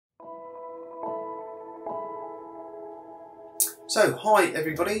So, hi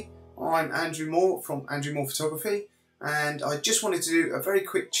everybody, I'm Andrew Moore from Andrew Moore Photography, and I just wanted to do a very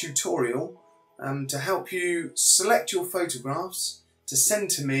quick tutorial to help you select your photographs to send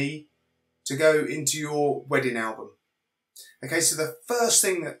to me to go into your wedding album. Okay, so the first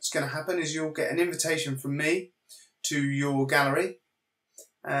thing that's going to happen is you'll get an invitation from me to your gallery,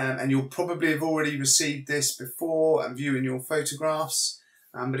 and you'll probably have already received this before and viewing your photographs,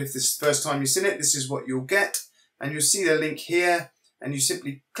 but if this is the first time you've seen it, this is what you'll get. And you'll see the link here, and you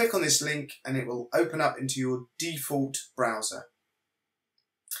simply click on this link and it will open up into your default browser.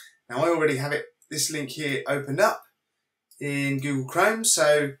 Now I already have this link here opened up in Google Chrome,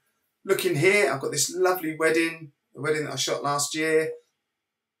 so look in here, I've got this lovely wedding, the wedding that I shot last year.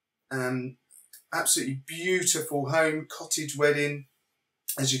 Absolutely beautiful home, cottage wedding,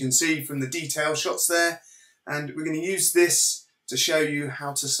 as you can see from the detail shots there, and we're going to use this to show you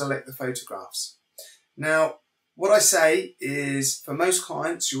how to select the photographs. Now, what I say is, for most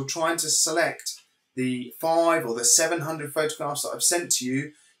clients, you're trying to select the 500 or the 700 photographs that I've sent to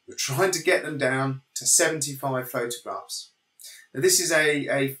you. You're trying to get them down to 75 photographs. Now, this is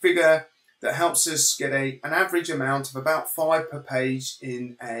a figure that helps us get an average amount of about 5 per page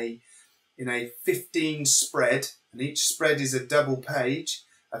in a 15 spread, and each spread is a double page,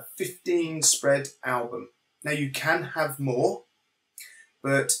 a 15 spread album. Now you can have more,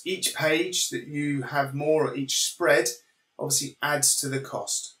 but each page that you have more, or each spread, obviously adds to the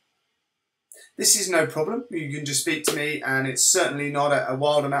cost. This is no problem. You can just speak to me, and it's certainly not a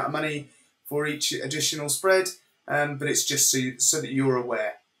wild amount of money for each additional spread, but it's just so that you're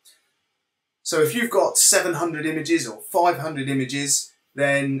aware. So if you've got 700 images or 500 images,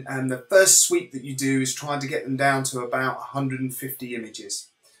 then the first sweep that you do is trying to get them down to about 150 images.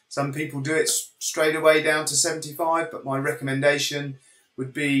 Some people do it straight away down to 75, but my recommendation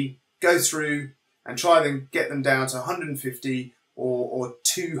would be go through and try and get them down to 150 or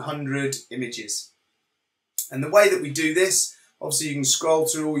 200 images. And the way that we do this, obviously you can scroll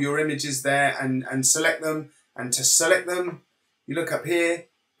through all your images there and select them. And to select them, you look up here,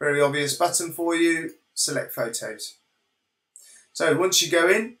 very obvious button for you, select photos. So once you go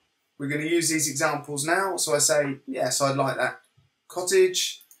in, we're going to use these examples now. So I say, yes, I'd like that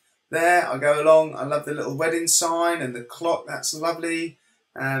cottage there. I go along, I love the little wedding sign and the clock, that's lovely.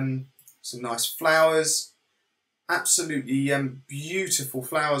 Some nice flowers, absolutely beautiful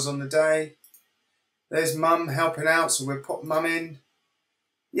flowers on the day. There's mum helping out, so we'll put mum in.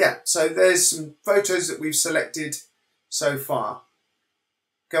 Yeah, so there's some photos that we've selected so far.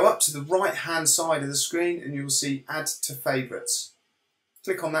 Go up to the right hand side of the screen and you'll see add to favourites.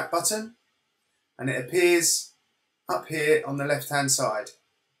 Click on that button and it appears up here on the left hand side.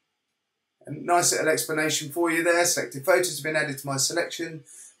 A nice little explanation for you there. Selected photos have been added to my selection.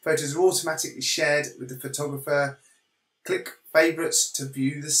 Photos are automatically shared with the photographer. Click favourites to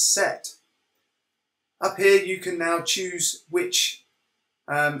view the set. Up here you can now choose which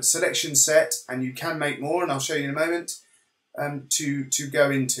selection set, and you can make more, and I'll show you in a moment, to go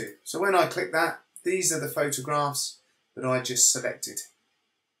into. So when I click that, these are the photographs that I just selected.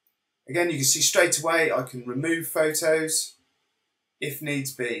 Again, you can see straight away I can remove photos if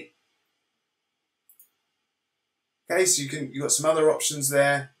needs be. Okay, so you've got some other options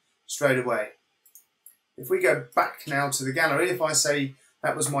there straight away. If we go back now to the gallery, if I say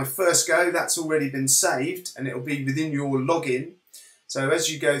that was my first go, that's already been saved and it'll be within your login. So as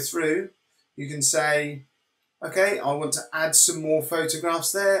you go through, you can say, okay, I want to add some more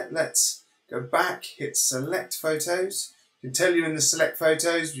photographs there. Let's go back, hit select photos. You can tell you in the select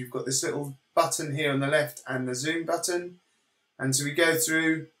photos, you've got this little button here on the left and the zoom button. And so we go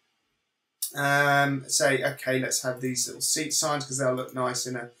through, say, okay, let's have these little seat signs because they'll look nice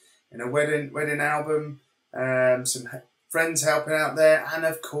in a wedding album. Some friends helping out there, and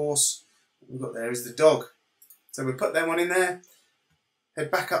of course, what we've got there is the dog. So we put that one in there. Head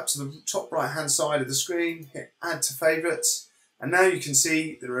back up to the top right hand side of the screen, hit add to favourites, and now you can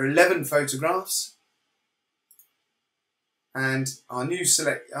see there are 11 photographs, and our new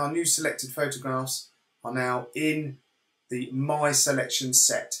selected photographs are now in the My Selection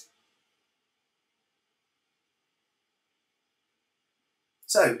set.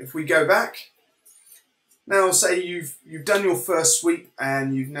 So if we go back, now say you've done your first sweep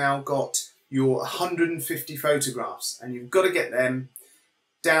and you've now got your 150 photographs and you've got to get them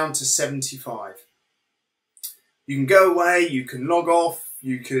down to 75. You can go away, you can log off,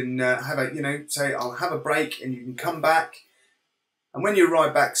 you can say I'll have a break, and you can come back. And when you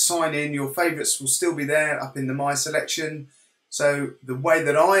arrive back, sign in, your favourites will still be there up in the My Selection. So the way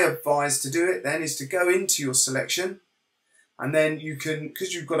that I advise to do it then is to go into your selection, and then you can,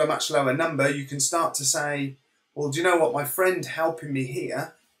 because you've got a much lower number, you can start to say, Well, do you know what? My friend helping me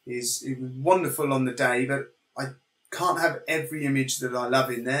here it was wonderful on the day, but I can't have every image that I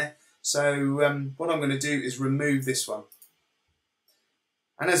love in there. So what I'm going to do is remove this one.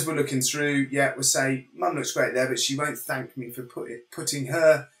 And as we're looking through, yeah, we'll say, Mum looks great there, but she won't thank me for putting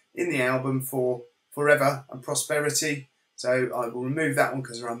her in the album for forever and prosperity. So I will remove that one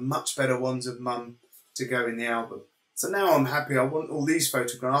because there are much better ones of Mum to go in the album. So now I'm happy. I want all these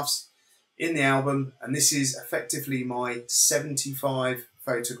photographs in the album, and this is effectively my 75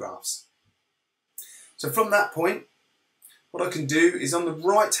 photographs. So from that point, what I can do is on the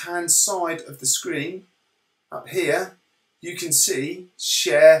right hand side of the screen up here, you can see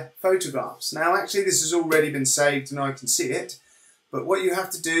share photographs. Now actually this has already been saved and I can see it, but what you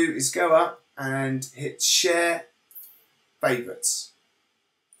have to do is go up and hit share favorites.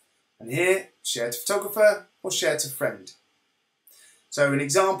 And here, share to photographer or share to friend. So an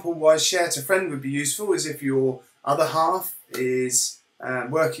example why share to friend would be useful is if your other half is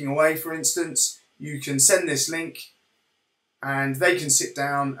working away, for instance, you can send this link and they can sit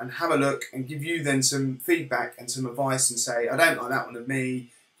down and have a look and give you then some feedback and some advice and say, I don't like that one of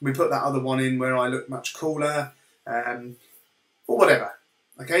me, can we put that other one in where I look much cooler, or whatever.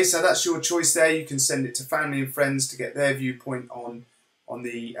 Okay, so that's your choice there. You can send it to family and friends to get their viewpoint on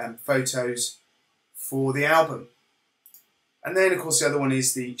the photos for the album. And then of course the other one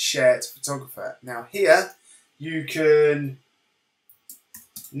is the share to photographer. Now here you can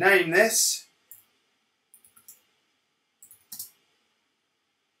name this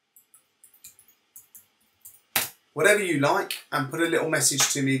whatever you like and put a little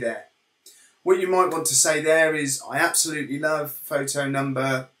message to me there. What you might want to say there is, I absolutely love photo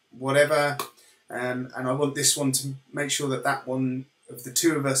number whatever, and I want this one to make sure that that one of the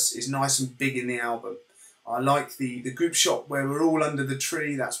two of us is nice and big in the album. I like the group shot where we're all under the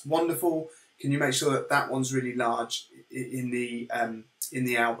tree, that's wonderful. Can you make sure that that one's really large in the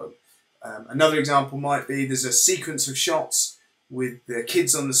album? Another example might be there's a sequence of shots with the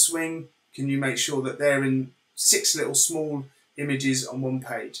kids on the swing. Can you make sure that they're in 6 little small images on one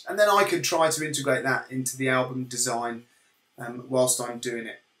page? And then I can try to integrate that into the album design whilst I'm doing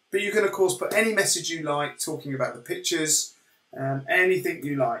it. But you can of course put any message you like, talking about the pictures, anything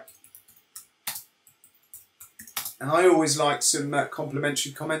you like. And I always like some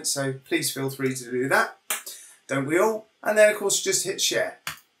complimentary comments, so please feel free to do that. Don't we all? And then of course just hit share.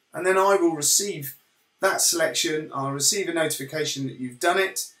 And then I will receive that selection. I'll receive a notification that you've done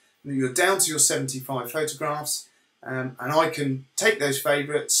it, that you're down to your 75 photographs, and I can take those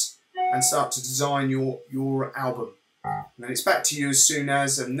favourites and start to design your album. And then it's back to you as soon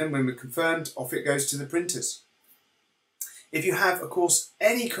as, and then when we're confirmed, off it goes to the printers. If you have, of course,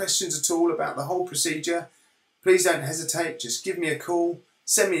 any questions at all about the whole procedure, please don't hesitate, just give me a call,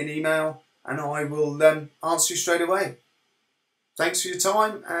 send me an email, and I will answer you straight away. Thanks for your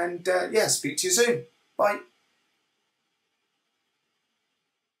time, and yeah, speak to you soon. Bye.